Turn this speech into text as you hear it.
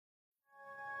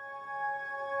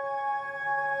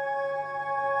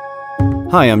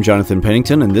Hi, I'm Jonathan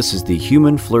Pennington, and this is the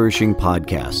Human Flourishing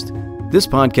Podcast. This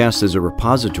podcast is a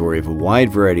repository of a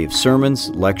wide variety of sermons,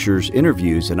 lectures,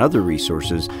 interviews, and other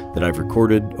resources that I've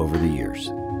recorded over the years.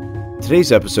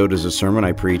 Today's episode is a sermon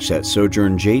I preached at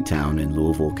Sojourn J-Town in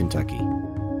Louisville, Kentucky.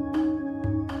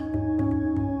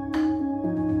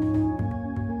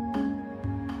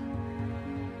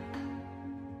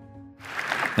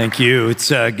 Thank you. It's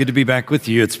good to be back with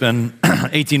you. It's been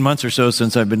 18 months or so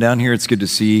since I've been down here. It's good to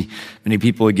see many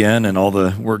people again and all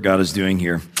the work God is doing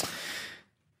here.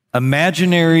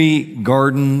 Imaginary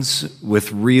gardens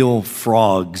with real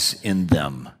frogs in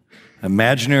them.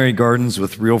 Imaginary gardens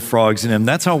with real frogs in them.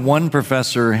 That's how one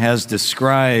professor has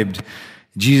described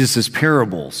Jesus'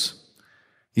 parables.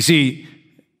 You see,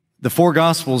 the four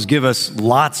Gospels give us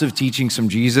lots of teachings from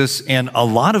Jesus, and a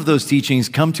lot of those teachings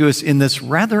come to us in this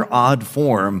rather odd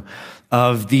form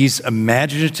of these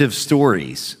imaginative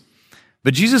stories.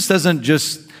 But Jesus doesn't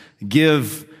just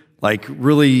give like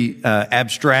really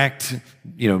abstract,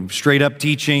 straight up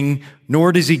teaching,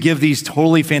 nor does he give these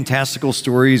totally fantastical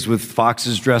stories with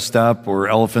foxes dressed up or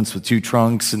elephants with two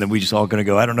trunks, and then we just all gonna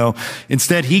go, I don't know.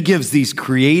 Instead, he gives these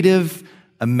creative,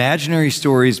 imaginary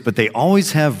stories, but they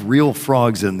always have real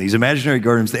frogs in these imaginary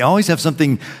gardens. They always have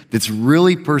something that's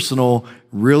really personal,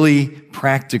 really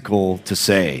practical to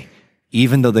say,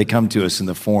 even though they come to us in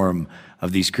the form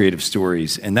of these creative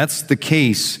stories. And that's the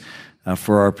case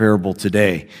for our parable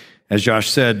today. As Josh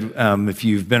said, if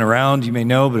you've been around, you may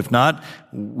know, but if not,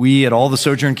 we at all the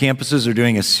Sojourn campuses are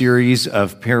doing a series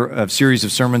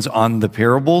of sermons on the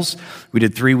parables. We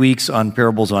did 3 weeks on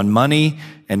parables on money,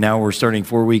 and now we're starting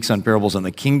 4 weeks on parables on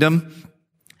the kingdom.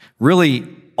 Really,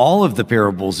 all of the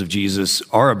parables of Jesus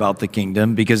are about the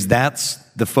kingdom because that's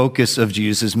the focus of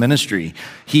Jesus' ministry.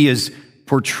 He is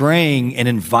portraying and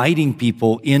inviting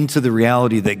people into the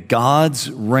reality that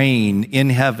God's reign in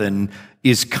heaven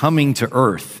is coming to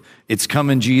earth. It's come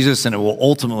in Jesus, and it will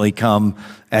ultimately come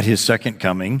at his second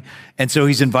coming. And so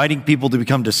he's inviting people to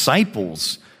become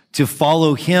disciples, to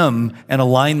follow him and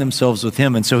align themselves with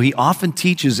him. And so he often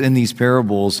teaches in these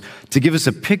parables to give us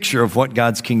a picture of what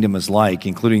God's kingdom is like,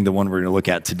 including the one we're going to look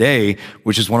at today,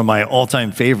 which is one of my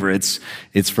all-time favorites.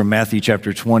 It's from Matthew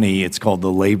chapter 20. It's called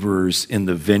The Laborers in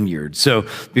the Vineyard. So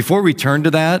before we turn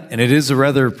to that, and it is a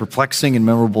rather perplexing and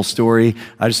memorable story,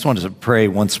 I just wanted to pray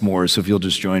once more. So if you'll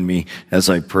just join me as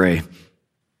I pray.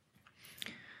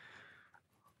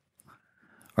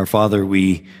 Our Father,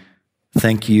 we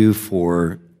thank you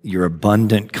for your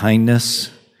abundant kindness.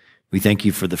 We thank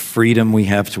you for the freedom we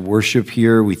have to worship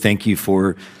here. We thank you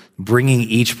for bringing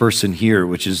each person here,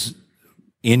 which is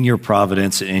in your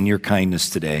providence and in your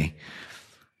kindness today.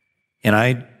 And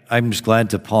I'm just glad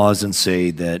to pause and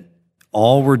say that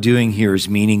all we're doing here is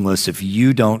meaningless if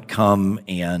you don't come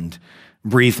and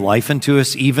breathe life into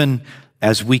us, even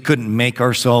as we couldn't make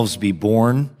ourselves be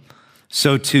born.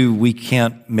 So too, we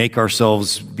can't make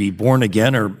ourselves be born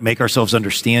again or make ourselves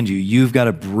understand you. You've got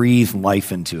to breathe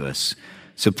life into us.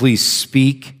 So please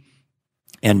speak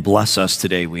and bless us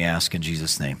today, we ask in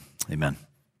Jesus' name. Amen.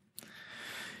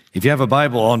 If you have a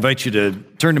Bible, I'll invite you to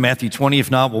turn to Matthew 20. If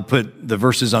not, we'll put the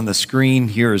verses on the screen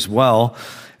here as well.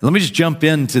 Let me just jump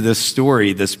into this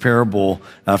story, this parable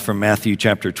from Matthew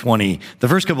chapter 20. The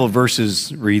first couple of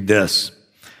verses read this: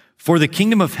 "For the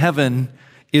kingdom of heaven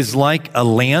is like a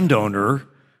landowner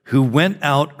who went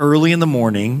out early in the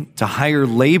morning to hire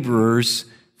laborers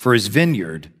for his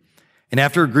vineyard. And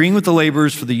after agreeing with the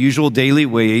laborers for the usual daily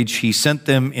wage, he sent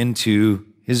them into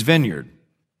his vineyard."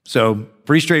 So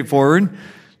pretty straightforward.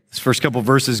 This first couple of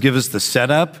verses give us the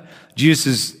setup.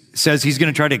 Jesus says he's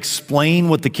going to try to explain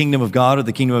what the kingdom of God or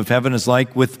the kingdom of heaven is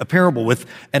like with a parable, with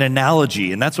an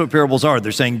analogy. And that's what parables are.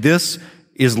 They're saying this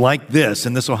is like this,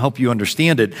 and this will help you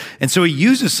understand it. And so he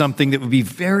uses something that would be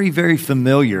very, very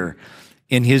familiar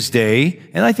in his day,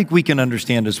 and I think we can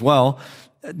understand as well,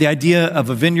 the idea of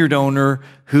a vineyard owner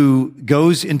who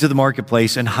goes into the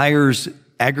marketplace and hires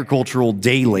agricultural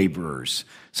day laborers.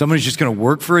 Someone who's just going to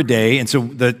work for a day, and so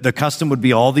the custom would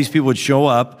be all these people would show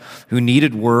up who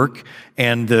needed work,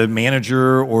 and the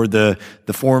manager or the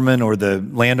foreman or the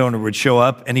landowner would show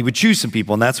up, and he would choose some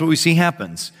people, and that's what we see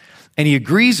happens. And he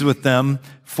agrees with them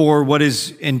for what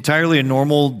is entirely a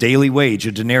normal daily wage,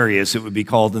 a denarius, it would be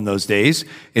called in those days.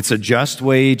 It's a just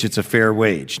wage. It's a fair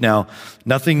wage. Now,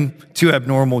 nothing too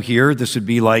abnormal here. This would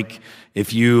be like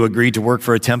if you agreed to work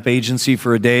for a temp agency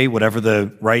for a day, whatever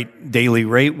the right daily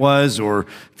rate was, or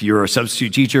if you're a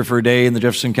substitute teacher for a day in the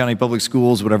Jefferson County Public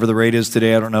Schools, whatever the rate is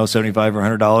today, I don't know, $75 or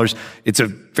 $100. It's a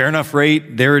fair enough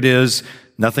rate. There it is.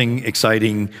 Nothing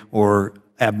exciting or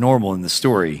abnormal in the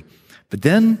story. But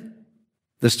then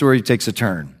the story takes a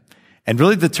turn. And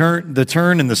really the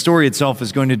turn in the story itself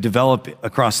is going to develop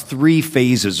across 3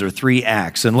 phases or 3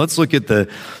 acts. And let's look at the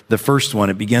first one.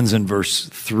 It begins in verse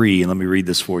 3, and let me read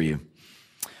this for you.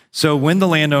 So when the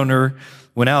landowner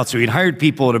went out, so he'd hired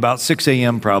people at about 6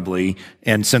 a.m. probably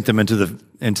and sent them into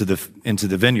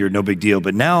the vineyard, no big deal.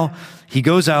 But now he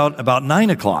goes out about 9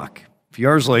 o'clock, a few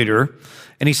hours later,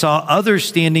 and he saw others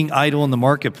standing idle in the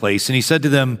marketplace. And he said to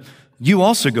them, "You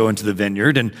also go into the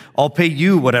vineyard, and I'll pay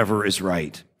you whatever is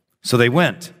right." So they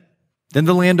went. Then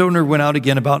the landowner went out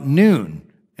again about noon,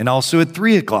 and also at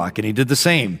 3 o'clock, and he did the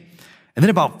same. And then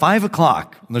about 5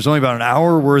 o'clock, when there's only about an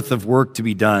hour worth of work to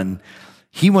be done,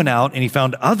 he went out and he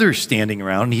found others standing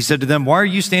around, and he said to them, "Why are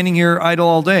you standing here idle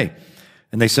all day?"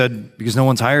 And they said, "Because no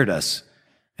one's hired us."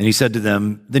 And he said to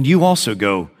them, "Then you also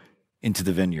go into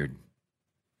the vineyard."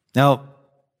 Now,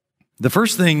 the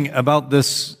first thing about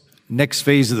this next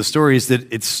phase of the story is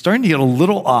that it's starting to get a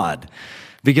little odd,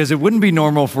 because it wouldn't be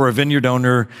normal for a vineyard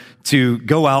owner to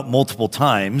go out multiple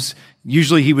times.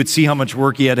 Usually he would see how much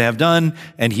work he had to have done,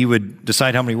 and he would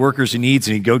decide how many workers he needs,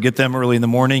 and he'd go get them early in the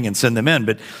morning and send them in.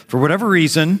 But for whatever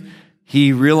reason,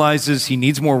 he realizes he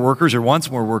needs more workers or wants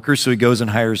more workers, so he goes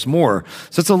and hires more.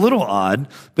 So it's a little odd.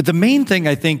 But the main thing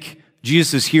I think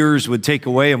Jesus' hearers would take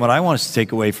away, and what I want us to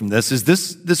take away from this, is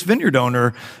this vineyard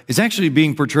owner is actually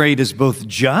being portrayed as both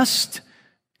just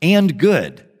and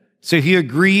good. So he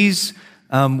agrees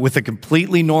with a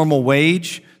completely normal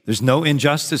wage. There's no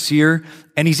injustice here.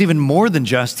 And he's even more than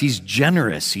just, he's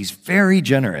generous. He's very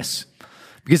generous.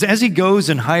 Because as he goes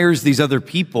and hires these other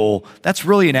people, that's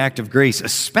really an act of grace,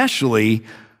 especially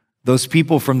those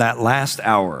people from that last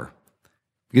hour.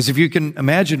 Because if you can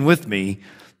imagine with me,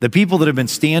 the people that have been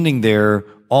standing there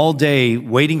all day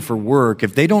waiting for work,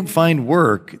 if they don't find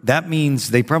work, that means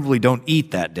they probably don't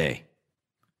eat that day.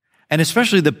 And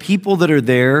especially the people that are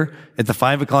there at the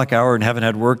 5 o'clock hour and haven't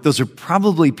had work, those are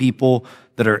probably people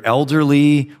that are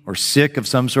elderly or sick of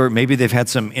some sort. Maybe they've had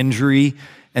some injury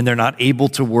and they're not able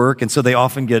to work, and so they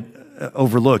often get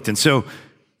overlooked. And so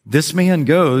this man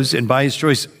goes and by his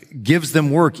choice gives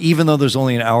them work, even though there's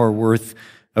only an hour worth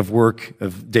of work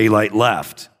of daylight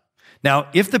left. Now,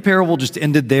 if the parable just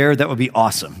ended there, that would be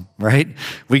awesome, right?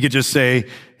 We could just say,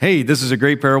 hey, this is a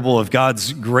great parable of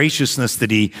God's graciousness that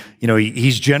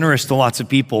he's generous to lots of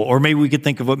people. Or maybe we could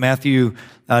think of what Matthew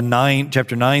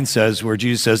chapter 9 says, where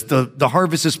Jesus says, the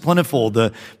harvest is plentiful,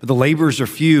 but the laborers are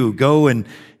few. Go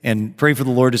and pray for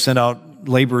the Lord to send out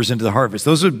laborers into the harvest.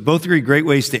 Those are both great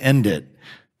ways to end it.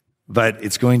 But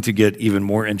it's going to get even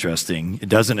more interesting. It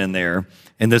doesn't end there.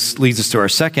 And this leads us to our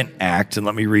second act. And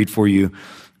let me read for you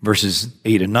verses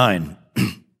 8 and 9.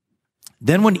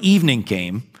 Then when evening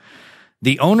came,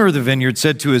 the owner of the vineyard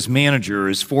said to his manager,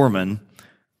 his foreman,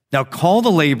 "Now call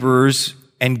the laborers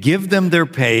and give them their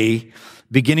pay,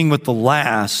 beginning with the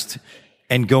last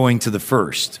and going to the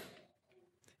first."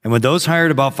 And when those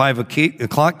hired about 5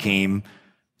 o'clock came,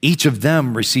 each of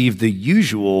them received the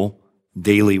usual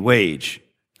daily wage.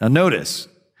 Now notice,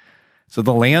 so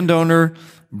the landowner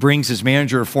brings his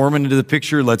manager or foreman into the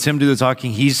picture, lets him do the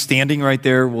talking. He's standing right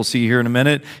there. We'll see here in a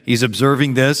minute. He's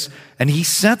observing this, and he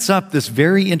sets up this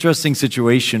very interesting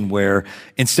situation where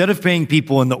instead of paying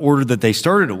people in the order that they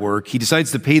started to work, he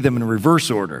decides to pay them in reverse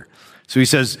order. So he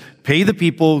says, pay the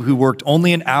people who worked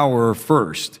only an hour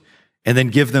first, and then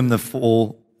give them the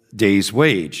full day's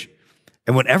wage.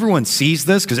 And when everyone sees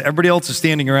this, because everybody else is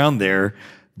standing around there,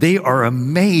 they are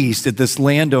amazed at this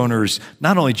landowner's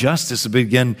not only justice, but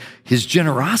again, his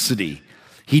generosity.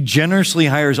 He generously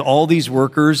hires all these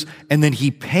workers, and then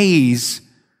he pays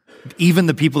even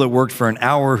the people that worked for an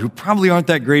hour, who probably aren't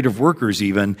that great of workers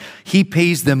even. He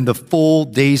pays them the full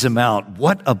day's amount.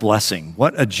 What a blessing.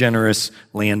 What a generous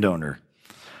landowner.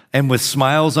 And with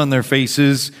smiles on their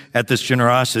faces at this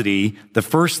generosity, the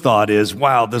first thought is,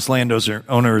 wow, this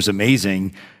landowner is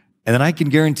amazing. And then I can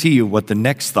guarantee you what the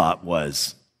next thought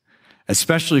was,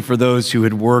 especially for those who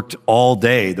had worked all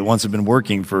day, the ones who have been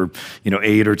working for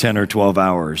 8 or 10 or 12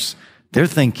 hours. They're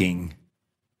thinking,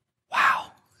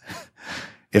 wow,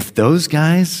 if those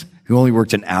guys who only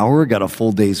worked an hour got a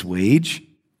full day's wage,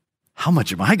 how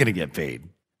much am I going to get paid?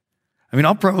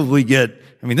 I'll probably get,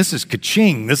 this is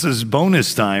ka-ching, this is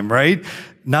bonus time, right?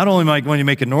 Not only am I going to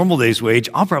make a normal day's wage,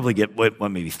 I'll probably get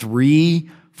maybe 3,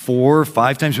 4,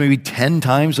 5 times, maybe 10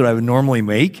 times what I would normally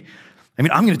make. I'm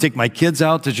going to take my kids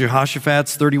out to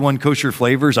Jehoshaphat's 31 kosher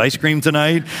flavors ice cream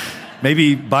tonight.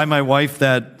 Maybe buy my wife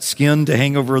that skin to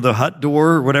hang over the hut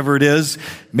door, or whatever it is.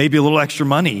 Maybe a little extra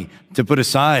money to put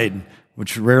aside,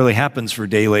 which rarely happens for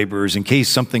day laborers in case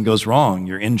something goes wrong,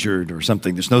 you're injured or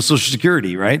something. There's no Social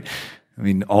Security, right?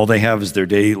 All they have is their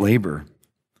day labor.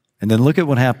 And then look at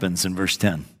what happens in verse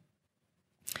 10.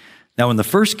 Now, when the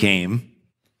first came,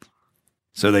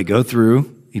 so they go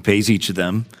through, he pays each of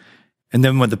them. And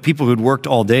then when the people who'd worked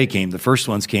all day came, the first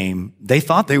ones came, they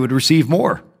thought they would receive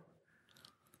more.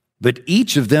 But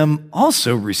each of them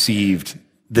also received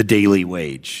the daily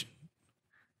wage.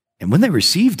 And when they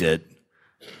received it,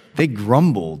 they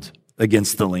grumbled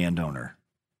against the landowner.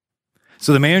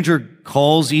 So the manager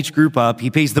calls each group up. He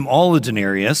pays them all a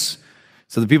denarius.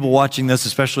 So the people watching this,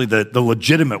 especially the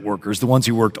legitimate workers, the ones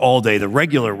who worked all day, the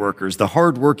regular workers, the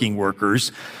hardworking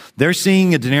workers, they're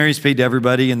seeing a denarius paid to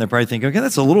everybody, and they're probably thinking, okay,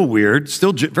 that's a little weird,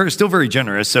 still very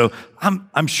generous. So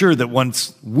I'm sure that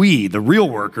once we, the real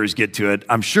workers, get to it,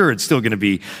 I'm sure it's still going to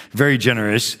be very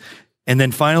generous. And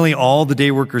then finally, all the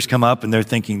day workers come up, and they're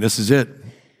thinking, this is it,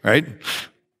 right?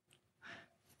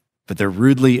 But they're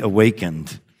rudely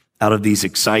awakened out of these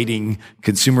exciting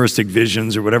consumeristic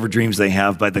visions or whatever dreams they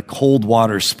have by the cold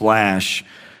water splash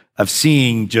of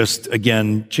seeing just,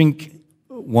 again, chink,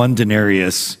 one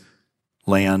denarius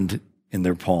land in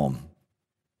their palm.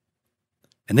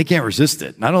 And they can't resist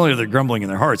it. Not only are they grumbling in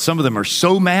their hearts, some of them are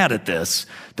so mad at this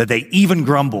that they even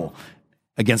grumble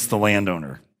against the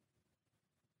landowner.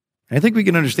 And I think we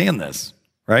can understand this,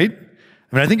 right?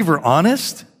 I mean, I think if we're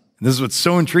honest, and this is what's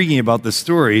so intriguing about this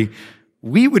story,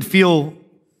 we would feel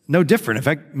no different. In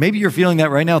fact, maybe you're feeling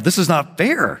that right now. This is not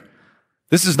fair.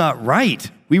 This is not right.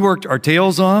 We worked our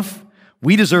tails off.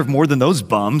 We deserve more than those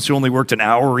bums who only worked an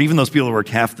hour, or even those people who worked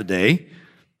half the day.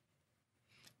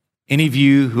 Any of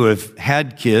you who have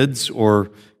had kids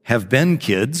or have been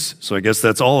kids, so I guess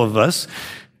that's all of us,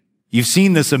 you've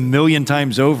seen this a million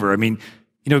times over. I mean,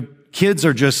 kids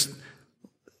are just,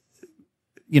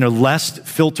 less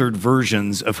filtered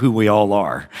versions of who we all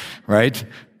are, right?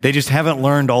 They just haven't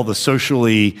learned all the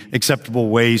socially acceptable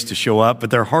ways to show up, but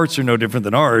their hearts are no different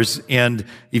than ours. And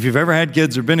if you've ever had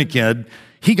kids or been a kid,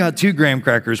 he got 2 graham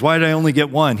crackers. Why did I only get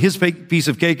 1? His piece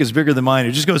of cake is bigger than mine.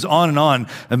 It just goes on and on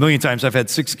a million times. I've had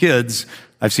 6 kids.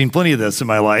 I've seen plenty of this in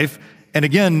my life. And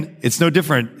again, it's no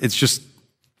different. It's just,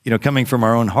 coming from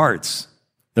our own hearts.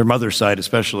 Their mother's side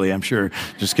especially, I'm sure.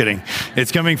 Just kidding.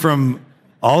 It's coming from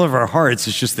all of our hearts.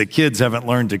 It's just that kids haven't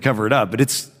learned to cover it up. But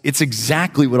it's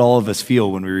exactly what all of us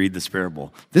feel when we read this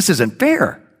parable. This isn't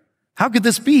fair. How could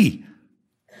this be?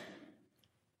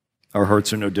 Our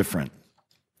hearts are no different.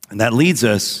 And that leads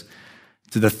us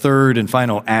to the third and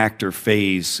final act or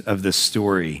phase of this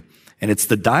story. And it's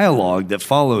the dialogue that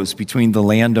follows between the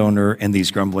landowner and these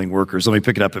grumbling workers. Let me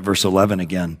pick it up at verse 11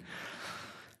 again.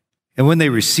 And when they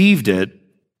received it,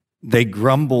 they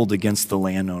grumbled against the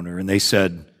landowner, and they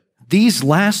said, "These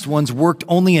last ones worked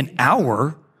only an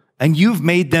hour, and you've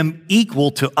made them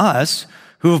equal to us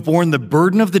who have borne the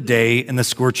burden of the day and the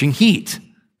scorching heat."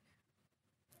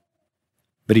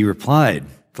 But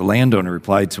the landowner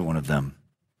replied to one of them,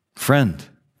 "Friend,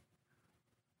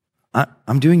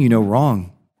 I'm doing you no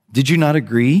wrong. Did you not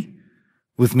agree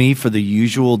with me for the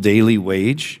usual daily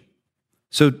wage?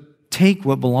 So take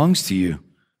what belongs to you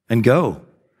and go.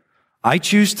 I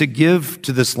choose to give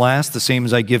to this last the same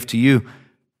as I give to you.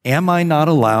 Am I not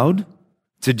allowed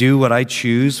to do what I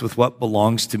choose with what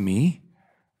belongs to me?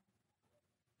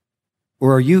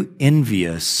 Or are you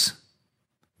envious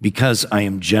because I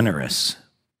am generous?"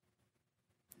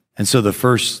 And so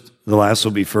the last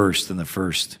will be first, and the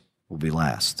first will be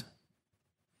last.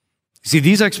 See,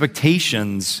 these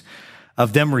expectations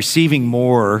of them receiving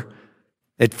more,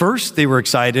 at first they were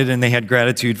excited and they had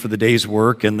gratitude for the day's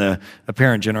work and the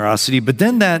apparent generosity, but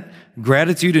then that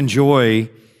gratitude and joy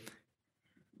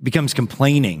becomes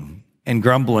complaining and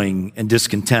grumbling and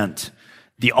discontent.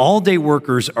 The all-day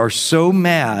workers are so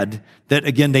mad that,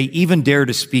 again, they even dare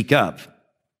to speak up.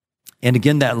 And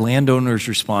again, that landowner's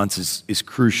response is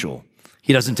crucial.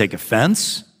 He doesn't take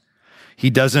offense. He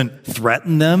doesn't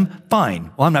threaten them. Fine.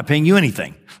 Well, I'm not paying you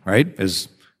anything, right? As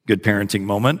good parenting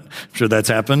moment. I'm sure that's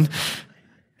happened.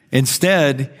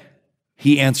 Instead,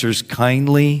 he answers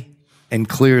kindly and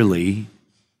clearly,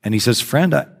 and he says,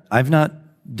 "Friend, I've not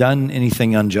done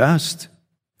anything unjust."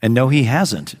 And no, he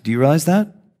hasn't. Do you realize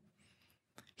that?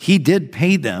 He did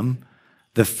pay them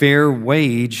the fair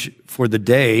wage for the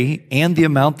day and the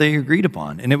amount they agreed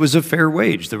upon. And it was a fair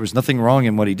wage. There was nothing wrong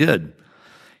in what he did.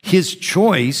 His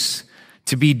choice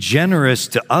to be generous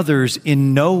to others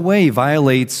in no way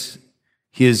violates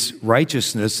his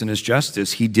righteousness and his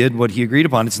justice. He did what he agreed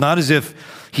upon. It's not as if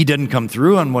he didn't come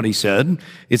through on what he said.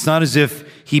 It's not as if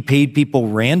he paid people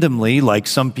randomly, like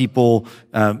some people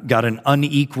got an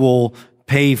unequal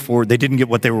pay for, they didn't get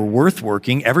what they were worth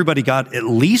working. Everybody got at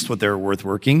least what they were worth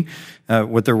working,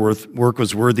 what their work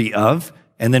was worthy of,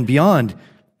 and then beyond.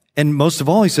 And most of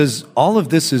all, he says, all of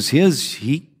this is his.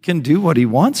 He can do what he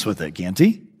wants with it, can't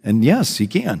he? And yes, he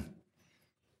can.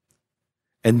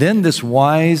 And then this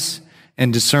wise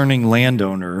and discerning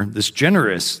landowner, this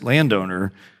generous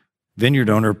landowner, vineyard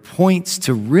owner, points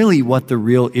to really what the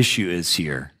real issue is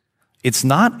here. It's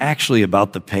not actually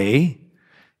about the pay,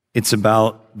 it's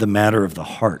about the matter of the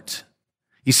heart.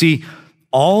 You see,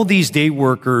 all these day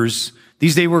workers,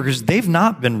 they've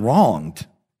not been wronged.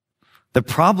 The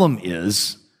problem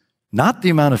is not the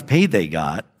amount of pay they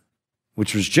got,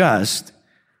 which was just,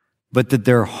 but that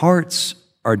their hearts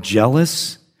are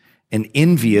jealous and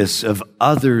envious of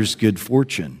others' good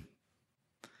fortune.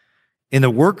 In the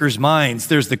workers' minds,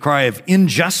 there's the cry of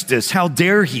injustice, how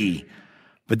dare he?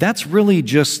 But that's really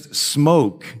just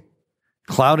smoke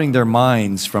clouding their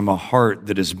minds from a heart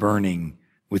that is burning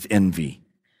with envy.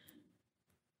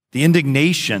 The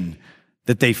indignation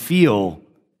that they feel,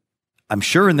 I'm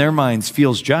sure in their minds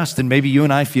feels just, and maybe you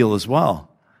and I feel as well.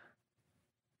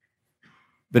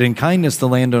 But in kindness, the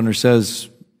landowner says,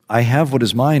 I have what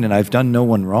is mine and I've done no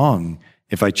one wrong.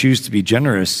 If I choose to be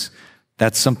generous,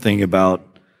 that's something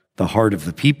about the heart of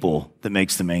the people that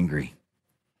makes them angry.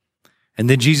 And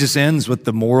then Jesus ends with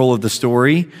the moral of the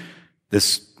story,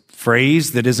 this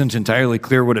phrase that isn't entirely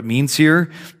clear what it means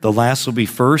here. The last will be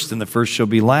first and the first shall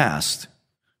be last.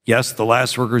 Yes, the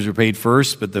last workers were paid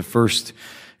first, but the first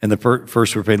and the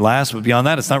first were paid last. But beyond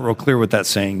that, it's not real clear what that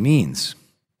saying means.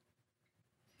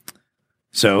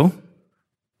 So,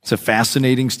 it's a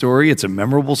fascinating story. It's a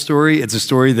memorable story. It's a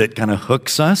story that kind of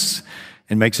hooks us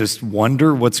and makes us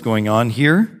wonder what's going on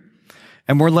here.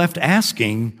 And we're left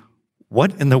asking,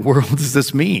 what in the world does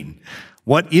this mean?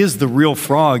 What is the real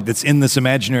frog that's in this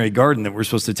imaginary garden that we're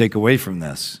supposed to take away from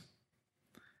this?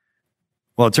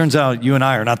 Well, it turns out you and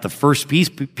I are not the first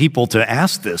people to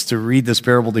ask this, to read this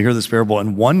parable, to hear this parable,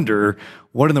 and wonder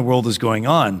what in the world is going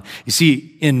on. You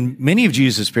see, in many of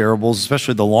Jesus' parables,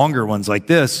 especially the longer ones like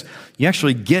this, you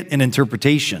actually get an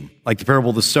interpretation, like the parable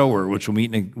of the sower, which we'll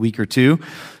meet in a week or two.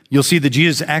 You'll see that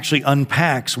Jesus actually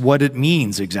unpacks what it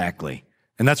means exactly.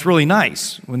 And that's really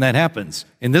nice when that happens.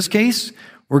 In this case,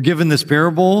 we're given this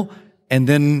parable, and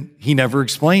then he never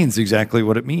explains exactly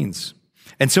what it means.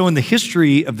 And so in the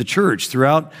history of the church,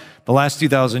 throughout the last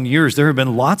 2,000 years, there have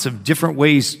been lots of different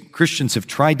ways Christians have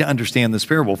tried to understand this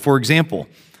parable. For example,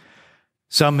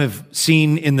 some have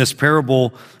seen in this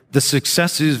parable the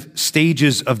successive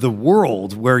stages of the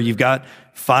world, where you've got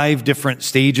 5 different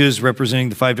stages representing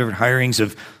the 5 different hirings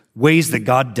of ways that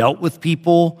God dealt with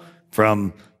people,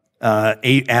 from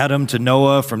Adam to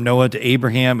Noah, from Noah to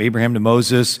Abraham, Abraham to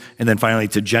Moses, and then finally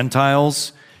to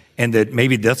Gentiles. And that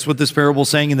maybe that's what this parable is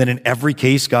saying, and that in every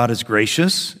case, God is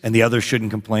gracious, and the others shouldn't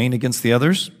complain against the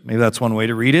others. Maybe that's one way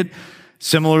to read it.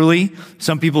 Similarly,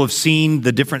 some people have seen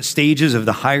the different stages of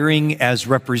the hiring as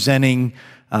representing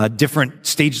different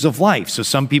stages of life. So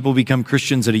some people become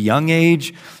Christians at a young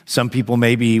age. Some people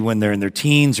maybe when they're in their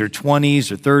teens or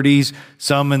 20s or 30s.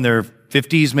 Some in their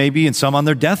 50s maybe, and some on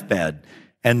their deathbed.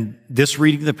 And this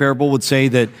reading of the parable would say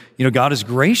that, God is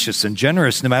gracious and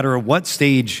generous no matter at what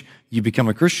stage you become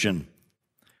a Christian.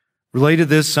 Related to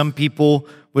this, some people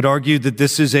would argue that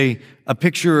this is a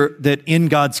picture that in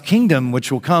God's kingdom, which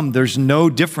will come, there's no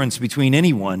difference between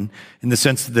anyone, in the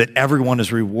sense that everyone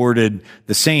is rewarded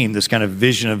the same, this kind of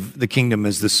vision of the kingdom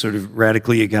as this sort of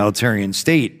radically egalitarian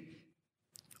state.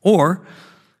 Or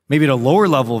maybe at a lower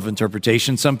level of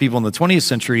interpretation, some people in the 20th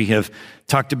century have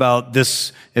talked about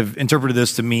this, have interpreted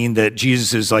this to mean that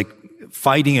Jesus is like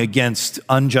fighting against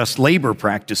unjust labor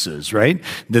practices, right?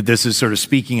 That this is sort of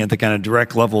speaking at the kind of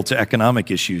direct level to economic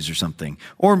issues or something.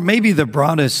 Or maybe the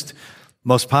broadest,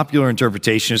 most popular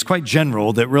interpretation is quite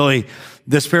general, that really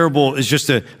this parable is just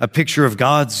a picture of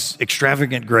God's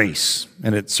extravagant grace.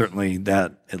 And it's certainly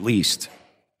that at least.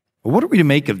 But what are we to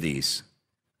make of these?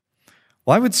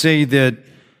 Well, I would say that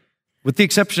with the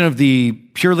exception of the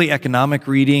purely economic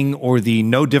reading or the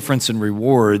no difference in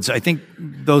rewards, I think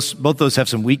both those have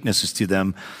some weaknesses to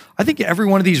them. I think every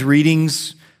one of these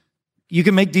readings, you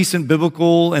can make decent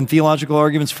biblical and theological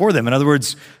arguments for them. In other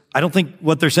words, I don't think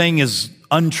what they're saying is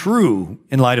untrue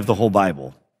in light of the whole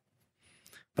Bible.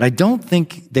 But I don't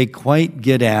think they quite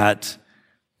get at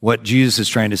what Jesus is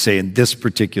trying to say in this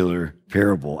particular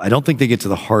parable. I don't think they get to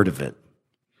the heart of it.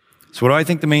 So what do I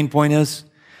think the main point is?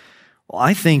 Well,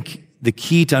 I think the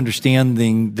key to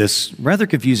understanding this rather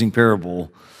confusing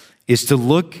parable is to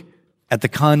look at the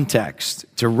context,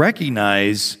 to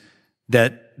recognize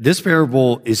that this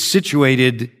parable is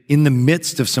situated in the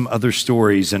midst of some other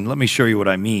stories. And let me show you what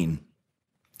I mean.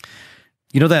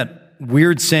 You know that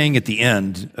weird saying at the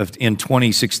end in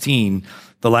 2016,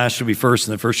 the last shall be first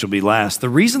and the first shall be last. The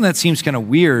reason that seems kind of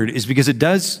weird is because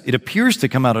it appears to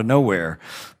come out of nowhere.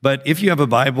 But if you have a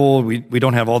Bible, we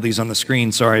don't have all these on the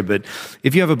screen, sorry, but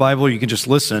if you have a Bible, you can just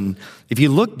listen. If you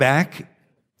look back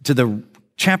to the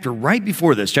chapter right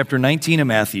before this, chapter 19 of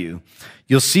Matthew,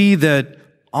 you'll see that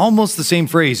almost the same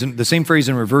phrase, and the same phrase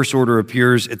in reverse order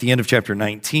appears at the end of chapter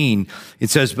 19. It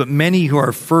says, but many who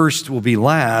are first will be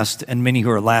last, and many who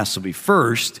are last will be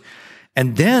first.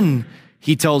 And then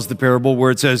he tells the parable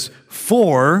where it says,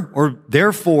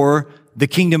 therefore, the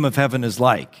kingdom of heaven is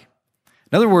like.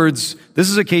 In other words, this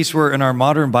is a case where in our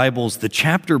modern Bibles, the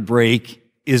chapter break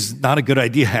is not a good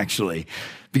idea, actually,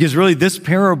 because really this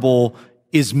parable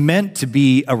is meant to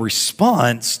be a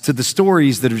response to the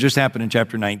stories that have just happened in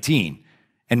chapter 19.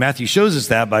 And Matthew shows us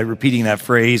that by repeating that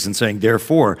phrase and saying,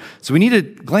 therefore. So we need to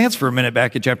glance for a minute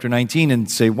back at chapter 19 and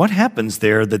say, what happens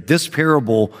there that this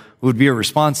parable would be a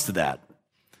response to that?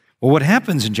 Well, what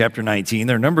happens in chapter 19,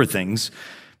 there are a number of things,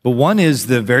 but one is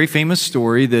the very famous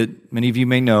story that many of you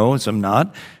may know, some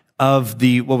not, of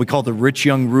what we call the rich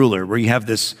young ruler, where you have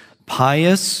this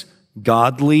pious,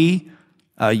 godly,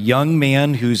 young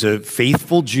man who's a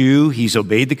faithful Jew. He's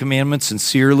obeyed the commandments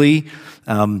sincerely.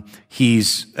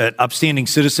 He's an upstanding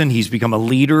citizen. He's become a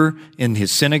leader in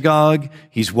his synagogue.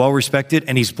 He's well respected,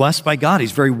 and he's blessed by God.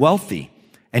 He's very wealthy.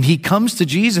 And he comes to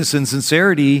Jesus in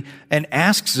sincerity and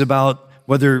asks about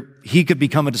whether he could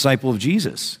become a disciple of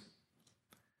Jesus.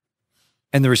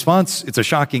 And the response, it's a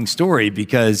shocking story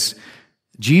because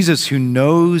Jesus, who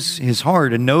knows his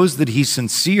heart and knows that he's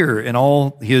sincere in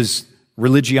all his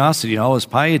religiosity and all his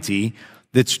piety,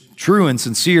 that's true and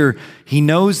sincere, he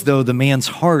knows, though, the man's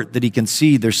heart, that he can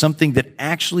see there's something that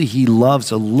actually he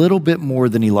loves a little bit more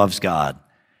than he loves God.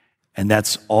 And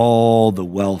that's all the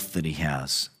wealth that he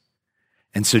has.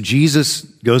 And so Jesus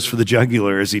goes for the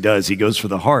jugular, as he does. He goes for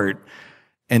the heart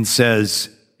and says,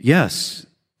 yes,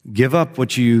 give up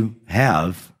what you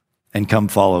have and come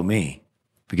follow me.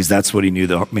 Because that's what he knew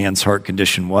the man's heart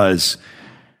condition was.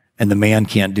 And the man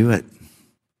can't do it.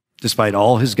 Despite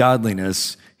all his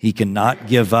godliness, he cannot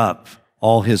give up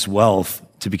all his wealth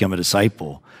to become a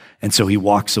disciple. And so he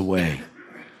walks away.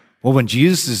 Well, when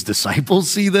Jesus'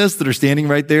 disciples see this, that are standing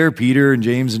right there, Peter and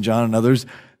James and John and others,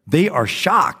 they are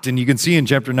shocked. And you can see in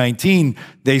chapter 19,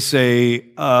 they say,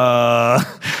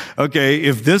 okay,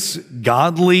 if this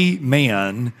godly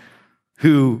man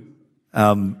who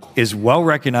is well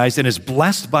recognized and is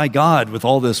blessed by God with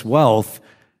all this wealth,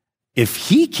 if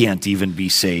he can't even be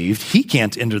saved, he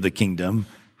can't enter the kingdom,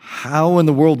 how in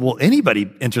the world will anybody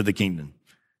enter the kingdom?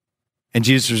 And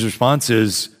Jesus' response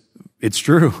is, it's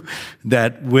true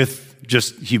that with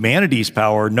just humanity's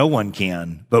power, no one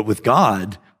can, but with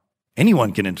God,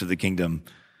 anyone can enter the kingdom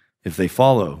if they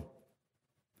follow.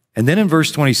 And then in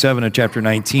verse 27 of chapter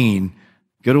 19,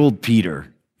 good old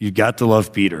Peter. You got to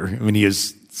love Peter. I mean, he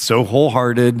is so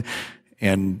wholehearted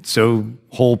and so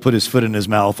put his foot in his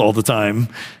mouth all the time.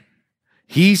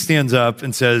 He stands up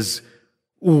and says,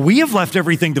 we have left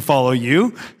everything to follow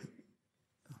you.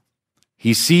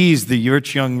 He sees the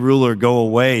rich young ruler go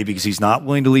away because he's not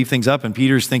willing to leave things up. And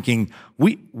Peter's thinking,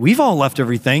 we've all left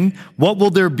everything. What will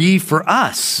there be for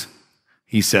us?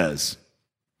 He says.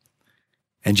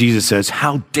 And Jesus says,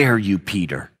 how dare you,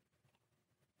 Peter,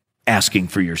 asking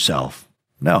for yourself?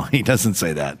 No, he doesn't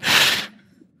say that.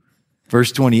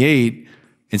 Verse 28,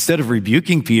 instead of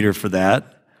rebuking Peter for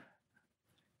that,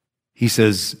 he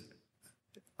says,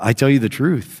 I tell you the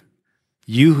truth.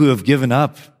 You who have given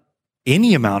up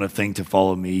any amount of thing to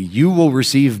follow me, you will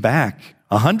receive back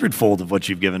 100-fold of what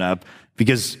you've given up,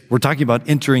 because we're talking about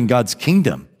entering God's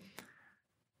kingdom.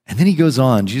 And then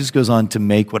Jesus goes on to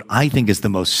make what I think is the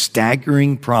most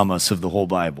staggering promise of the whole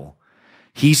Bible.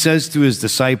 He says to his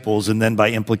disciples, and then by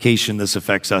implication, this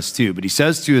affects us too, but he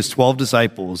says to his 12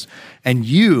 disciples, and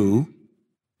you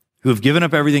who have given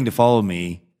up everything to follow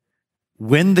me,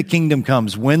 when the kingdom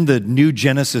comes, when the new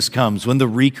Genesis comes, when the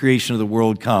recreation of the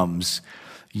world comes,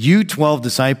 you 12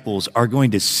 disciples are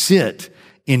going to sit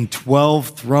in 12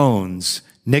 thrones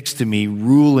next to me,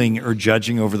 ruling or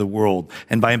judging over the world.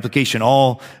 And by implication,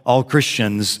 all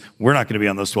Christians, we're not going to be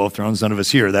on those 12 thrones. None of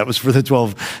us here. That was for the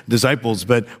 12 disciples.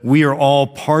 But we are all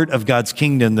part of God's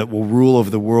kingdom that will rule over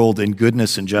the world in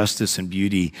goodness and justice and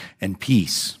beauty and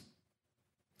peace.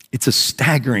 It's a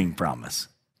staggering promise.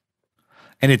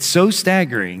 And it's so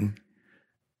staggering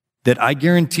that I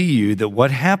guarantee you that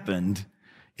what happened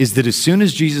is that as soon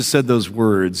as Jesus said those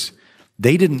words,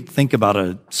 they didn't think about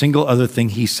a single other thing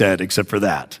he said except for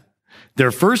that.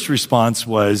 Their first response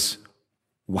was,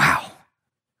 wow,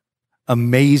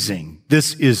 amazing.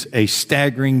 This is a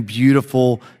staggering,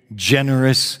 beautiful,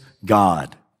 generous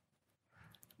God.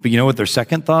 But you know what their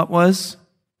second thought was?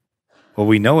 Well,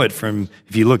 we know it from,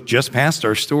 if you look just past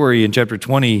our story in chapter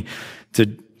 20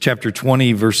 to chapter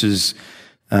 20 verses,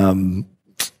 looking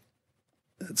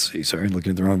at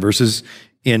the wrong verses.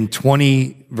 In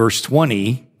verse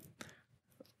 20,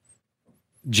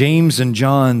 James and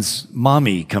John's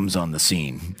mommy comes on the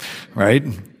scene, right?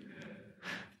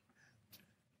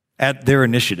 At their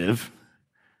initiative,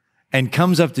 and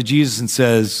comes up to Jesus and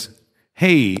says,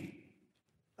 hey,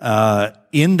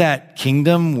 in that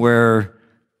kingdom where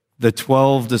the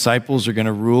 12 disciples are going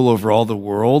to rule over all the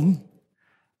world,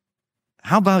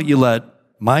 how about you let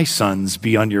my sons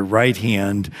be on your right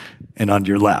hand and on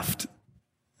your left?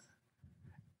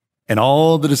 And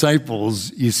all the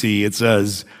disciples, you see, it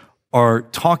says, are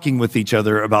talking with each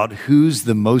other about who's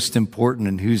the most important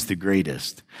and who's the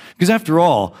greatest. Because after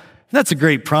all, that's a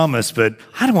great promise, but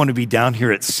I don't want to be down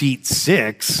here at seat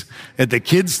 6 at the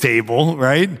kids' table,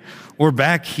 right? Or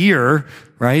back here,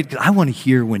 right? I want to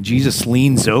hear when Jesus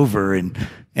leans over and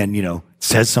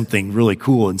says something really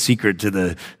cool and secret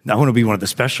I want to be one of the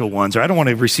special ones, or I don't want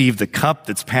to receive the cup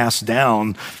that's passed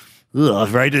down,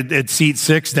 right? At seat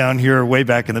 6 down here, way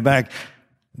back in the back.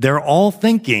 They're all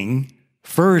thinking,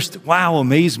 first, wow,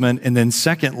 amazement. And then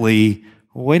secondly,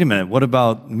 wait a minute, what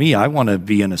about me? I want to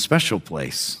be in a special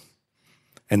place.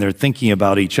 And they're thinking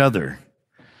about each other.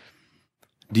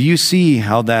 Do you see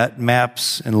how that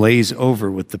maps and lays over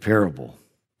with the parable?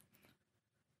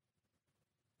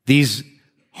 These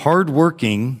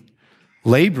hardworking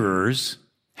laborers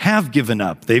have given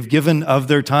up. They've given of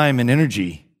their time and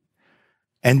energy.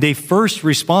 And they first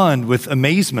respond with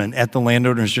amazement at the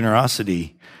landowner's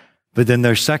generosity. But then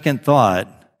their second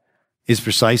thought is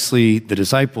precisely the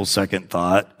disciples' second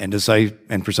thought and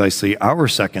precisely our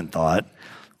second thought,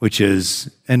 which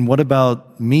is, and what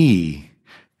about me?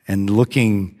 And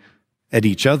looking at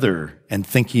each other and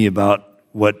thinking about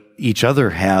what each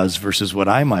other has versus what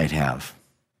I might have.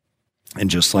 And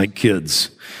just like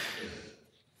kids.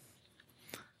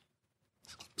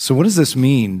 So what does this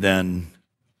mean then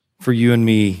for you and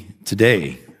me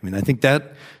today? I mean, I think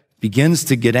that begins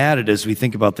to get at it as we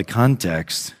think about the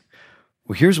context.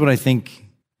 Well, here's what I think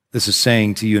this is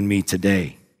saying to you and me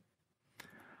today.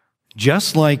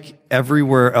 Just like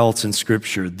everywhere else in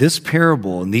Scripture, this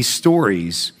parable and these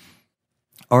stories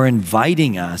are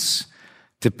inviting us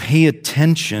to pay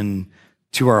attention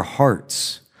to our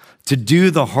hearts, to do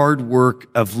the hard work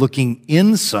of looking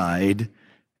inside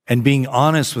and being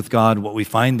honest with God, what we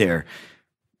find there.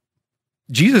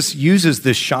 Jesus uses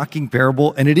this shocking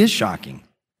parable, and it is shocking.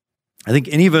 I think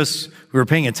any of us who are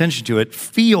paying attention to it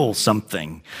feel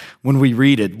something when we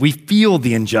read it. We feel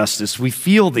the injustice. We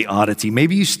feel the oddity.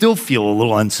 Maybe you still feel a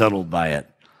little unsettled by it.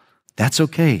 That's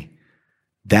okay.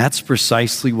 That's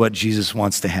precisely what Jesus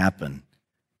wants to happen.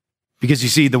 Because you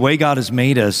see, the way God has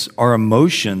made us, our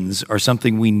emotions are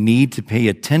something we need to pay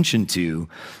attention to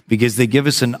because they give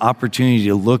us an opportunity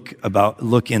to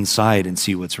look inside and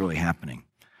see what's really happening.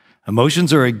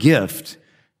 Emotions are a gift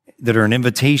that are an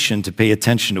invitation to pay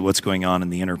attention to what's going on in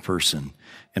the inner person,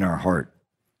 in our heart.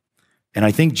 And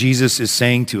I think Jesus is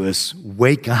saying to us,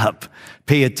 wake up,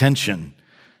 pay attention.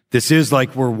 This is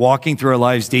like we're walking through our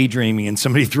lives daydreaming and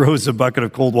somebody throws a bucket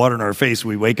of cold water in our face,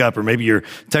 we wake up, or maybe you're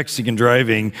texting and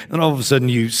driving, and all of a sudden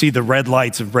you see the red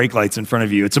lights of brake lights in front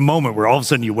of you. It's a moment where all of a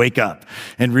sudden you wake up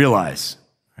and realize,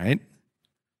 right?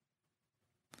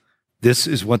 This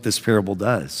is what this parable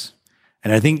does.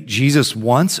 And I think Jesus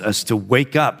wants us to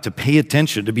wake up, to pay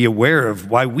attention, to be aware of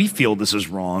why we feel this is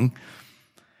wrong,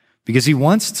 because he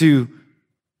wants to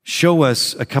show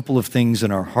us a couple of things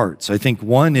in our hearts. I think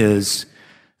one is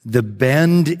the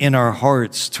bend in our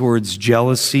hearts towards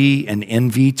jealousy and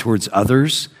envy towards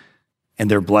others and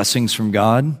their blessings from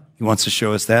God. He wants to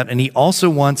show us that. And he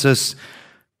also wants us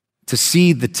to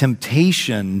see the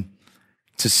temptation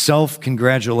to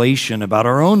self-congratulation about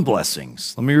our own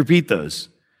blessings. Let me repeat those.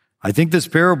 I think this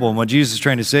parable and what Jesus is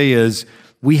trying to say is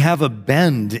we have a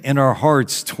bend in our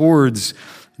hearts towards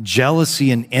jealousy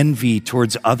and envy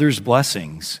towards others'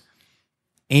 blessings.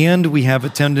 And we have a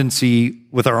tendency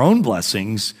with our own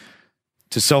blessings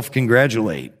to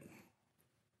self-congratulate.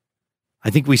 I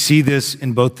think we see this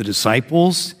in both the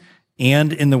disciples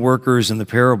and in the workers in the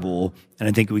parable, and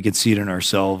I think we could see it in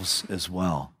ourselves as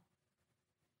well.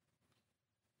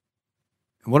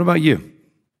 And what about you?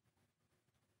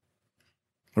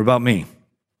 What about me?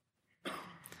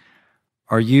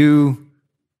 Are you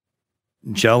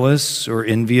jealous or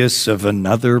envious of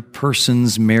another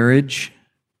person's marriage?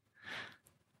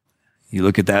 You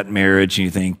look at that marriage and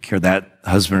you think, or that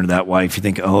husband or that wife, you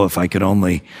think, oh, if I could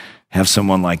only have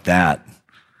someone like that.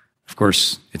 Of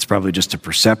course, it's probably just a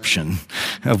perception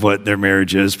of what their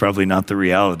marriage is, probably not the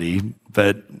reality.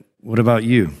 But what about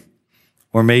you?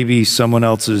 Or maybe someone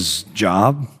else's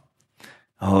job.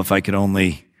 Oh, if I could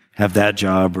only have that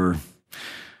job, or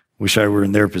wish I were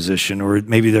in their position, or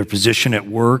maybe their position at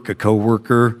work, a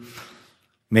coworker,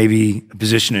 maybe a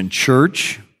position in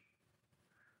church,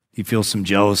 You feel some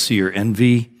jealousy or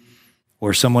envy,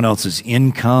 or someone else's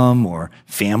income or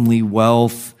family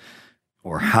wealth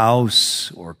or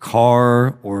house or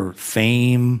car or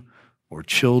fame or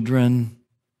children.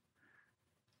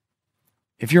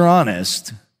 If you're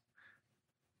honest,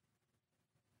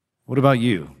 what about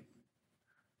you?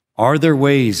 Are there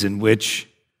ways in which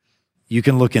you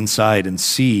can look inside and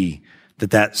see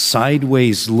that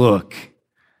sideways look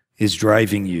is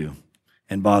driving you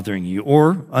and bothering you?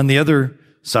 Or on the other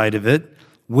side of it,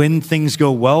 when things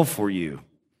go well for you,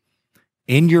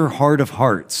 in your heart of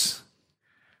hearts,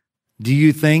 do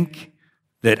you think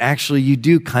that actually you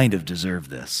do kind of deserve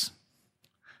this?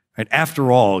 Right?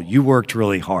 After all, you worked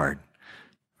really hard,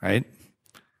 right?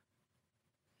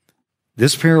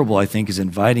 This parable, I think, is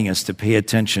inviting us to pay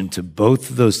attention to both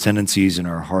of those tendencies in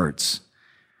our hearts.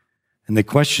 And the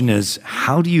question is,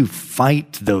 how do you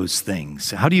fight those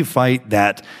things? How do you fight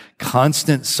that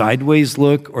constant sideways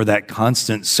look or that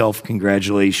constant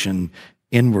self-congratulation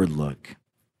inward look?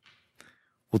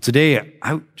 Well, today,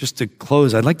 just to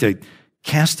close, I'd like to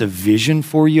cast a vision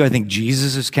for you. I think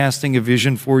Jesus is casting a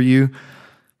vision for you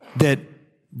that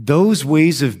those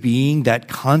ways of being, that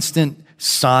constant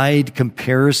side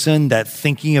comparison, that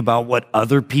thinking about what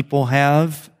other people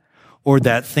have, or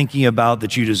that thinking about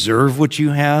that you deserve what you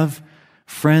have,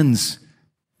 friends,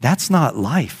 that's not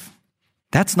life.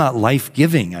 That's not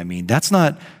life-giving. That's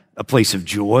not a place of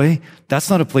joy. That's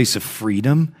not a place of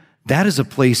freedom. That is a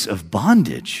place of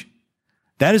bondage.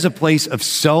 That is a place of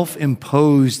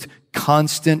self-imposed,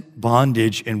 constant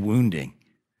bondage and wounding.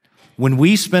 When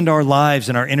we spend our lives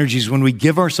and our energies, when we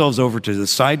give ourselves over to the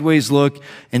sideways look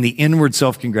and the inward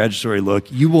self-congratulatory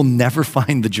look, you will never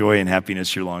find the joy and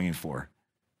happiness you're longing for.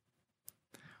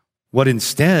 What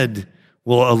instead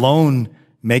will alone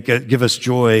give us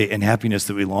joy and happiness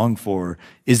that we long for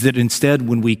is that instead,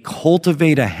 when we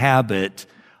cultivate a habit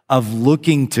of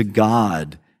looking to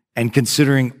God and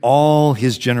considering all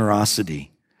his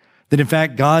generosity, that in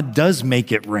fact, God does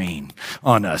make it rain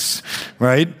on us,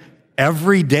 right?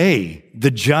 Every day, the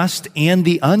just and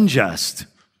the unjust.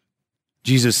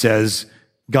 Jesus says,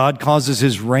 God causes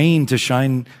his rain to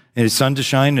shine, and his sun to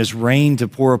shine, and his rain to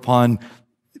pour upon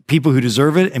people who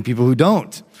deserve it and people who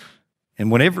don't. And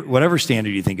whatever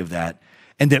standard you think of that.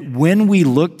 And that when we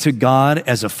look to God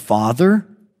as a father,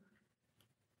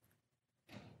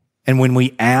 and when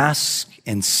we ask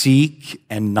and seek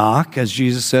and knock, as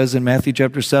Jesus says in Matthew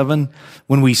chapter 7,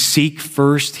 when we seek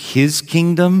first his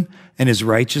kingdom and his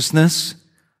righteousness,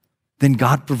 then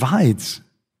God provides.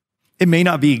 It may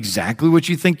not be exactly what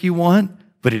you think you want,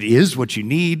 but it is what you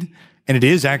need. And it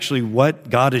is actually what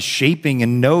God is shaping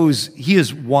and knows. He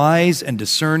is wise and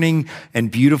discerning and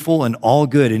beautiful and all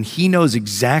good. And he knows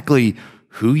exactly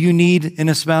who you need in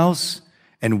a spouse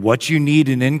and what you need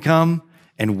in income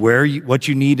and what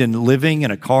you need in living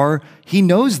in a car. He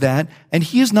knows that, and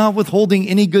he is not withholding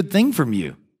any good thing from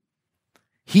you.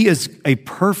 He is a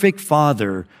perfect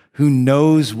father who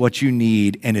knows what you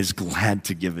need and is glad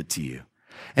to give it to you.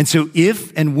 And so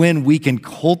if and when we can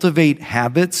cultivate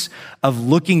habits of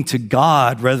looking to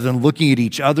God rather than looking at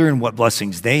each other and what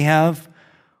blessings they have,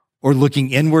 or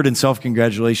looking inward in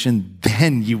self-congratulation,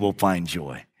 then you will find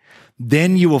joy.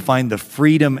 Then you will find the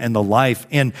freedom and the life.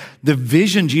 And the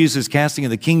vision Jesus is casting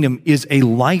of the kingdom is a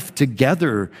life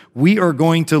together. We are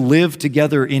going to live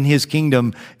together in his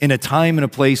kingdom in a time and a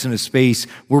place and a space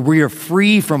where we are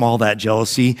free from all that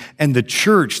jealousy. And the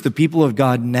church, the people of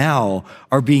God now,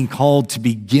 are being called to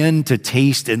begin to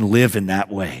taste and live in that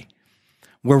way,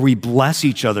 where we bless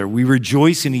each other. We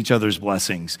rejoice in each other's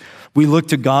blessings. We look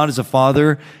to God as a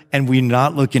father, and we do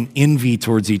not look in envy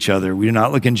towards each other. We do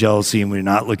not look in jealousy, and we do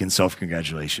not look in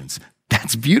self-congratulations.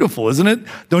 That's beautiful, isn't it?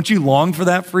 Don't you long for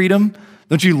that freedom?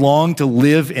 Don't you long to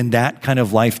live in that kind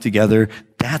of life together?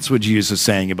 That's what Jesus is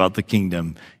saying about the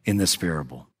kingdom in this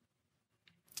parable.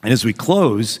 And as we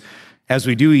close, as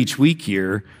we do each week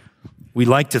here, we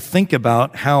like to think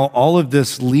about how all of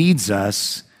this leads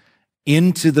us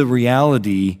into the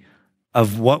reality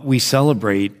of what we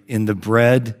celebrate in the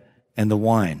bread and the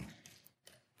wine.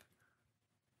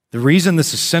 The reason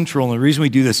this is central and the reason we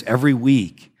do this every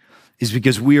week is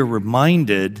because we are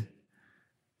reminded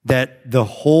that the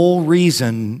whole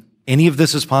reason any of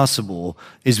this is possible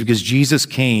is because Jesus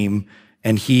came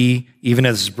and he, even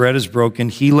as his bread is broken,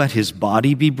 he let his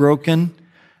body be broken.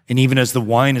 And even as the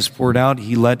wine is poured out,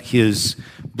 he let his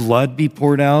blood be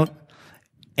poured out.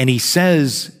 And he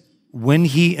says, when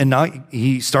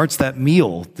he starts that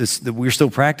meal that we're still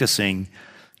practicing,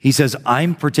 he says,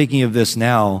 I'm partaking of this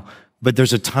now, but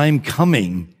there's a time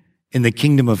coming in the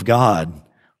kingdom of God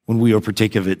when we will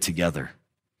partake of it together.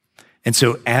 And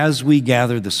so as we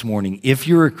gather this morning, if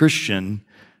you're a Christian,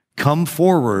 come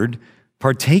forward,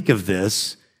 partake of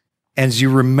this as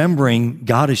you're remembering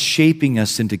God is shaping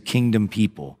us into kingdom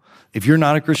people. If you're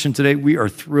not a Christian today, we are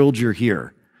thrilled you're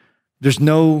here. There's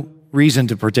no reason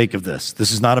to partake of this.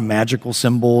 This is not a magical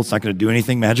symbol. It's not going to do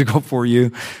anything magical for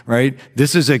you, right?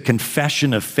 This is a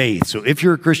confession of faith. So if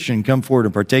you're a Christian, come forward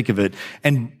and partake of it.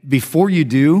 And before you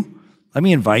do, let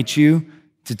me invite you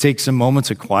to take some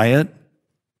moments of quiet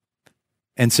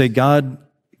and say, God,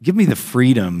 give me the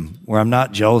freedom where I'm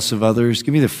not jealous of others.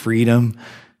 Give me the freedom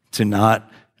to not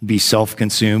be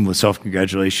self-consumed with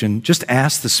self-congratulation. Just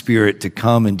ask the Spirit to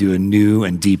come and do a new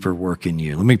and deeper work in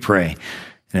you. Let me pray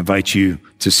and invite you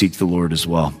to seek the Lord as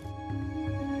well.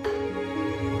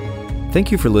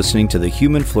 Thank you for listening to the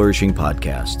Human Flourishing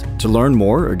Podcast. To learn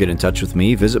more or get in touch with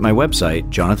me, visit my website,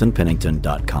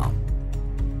 jonathanpennington.com.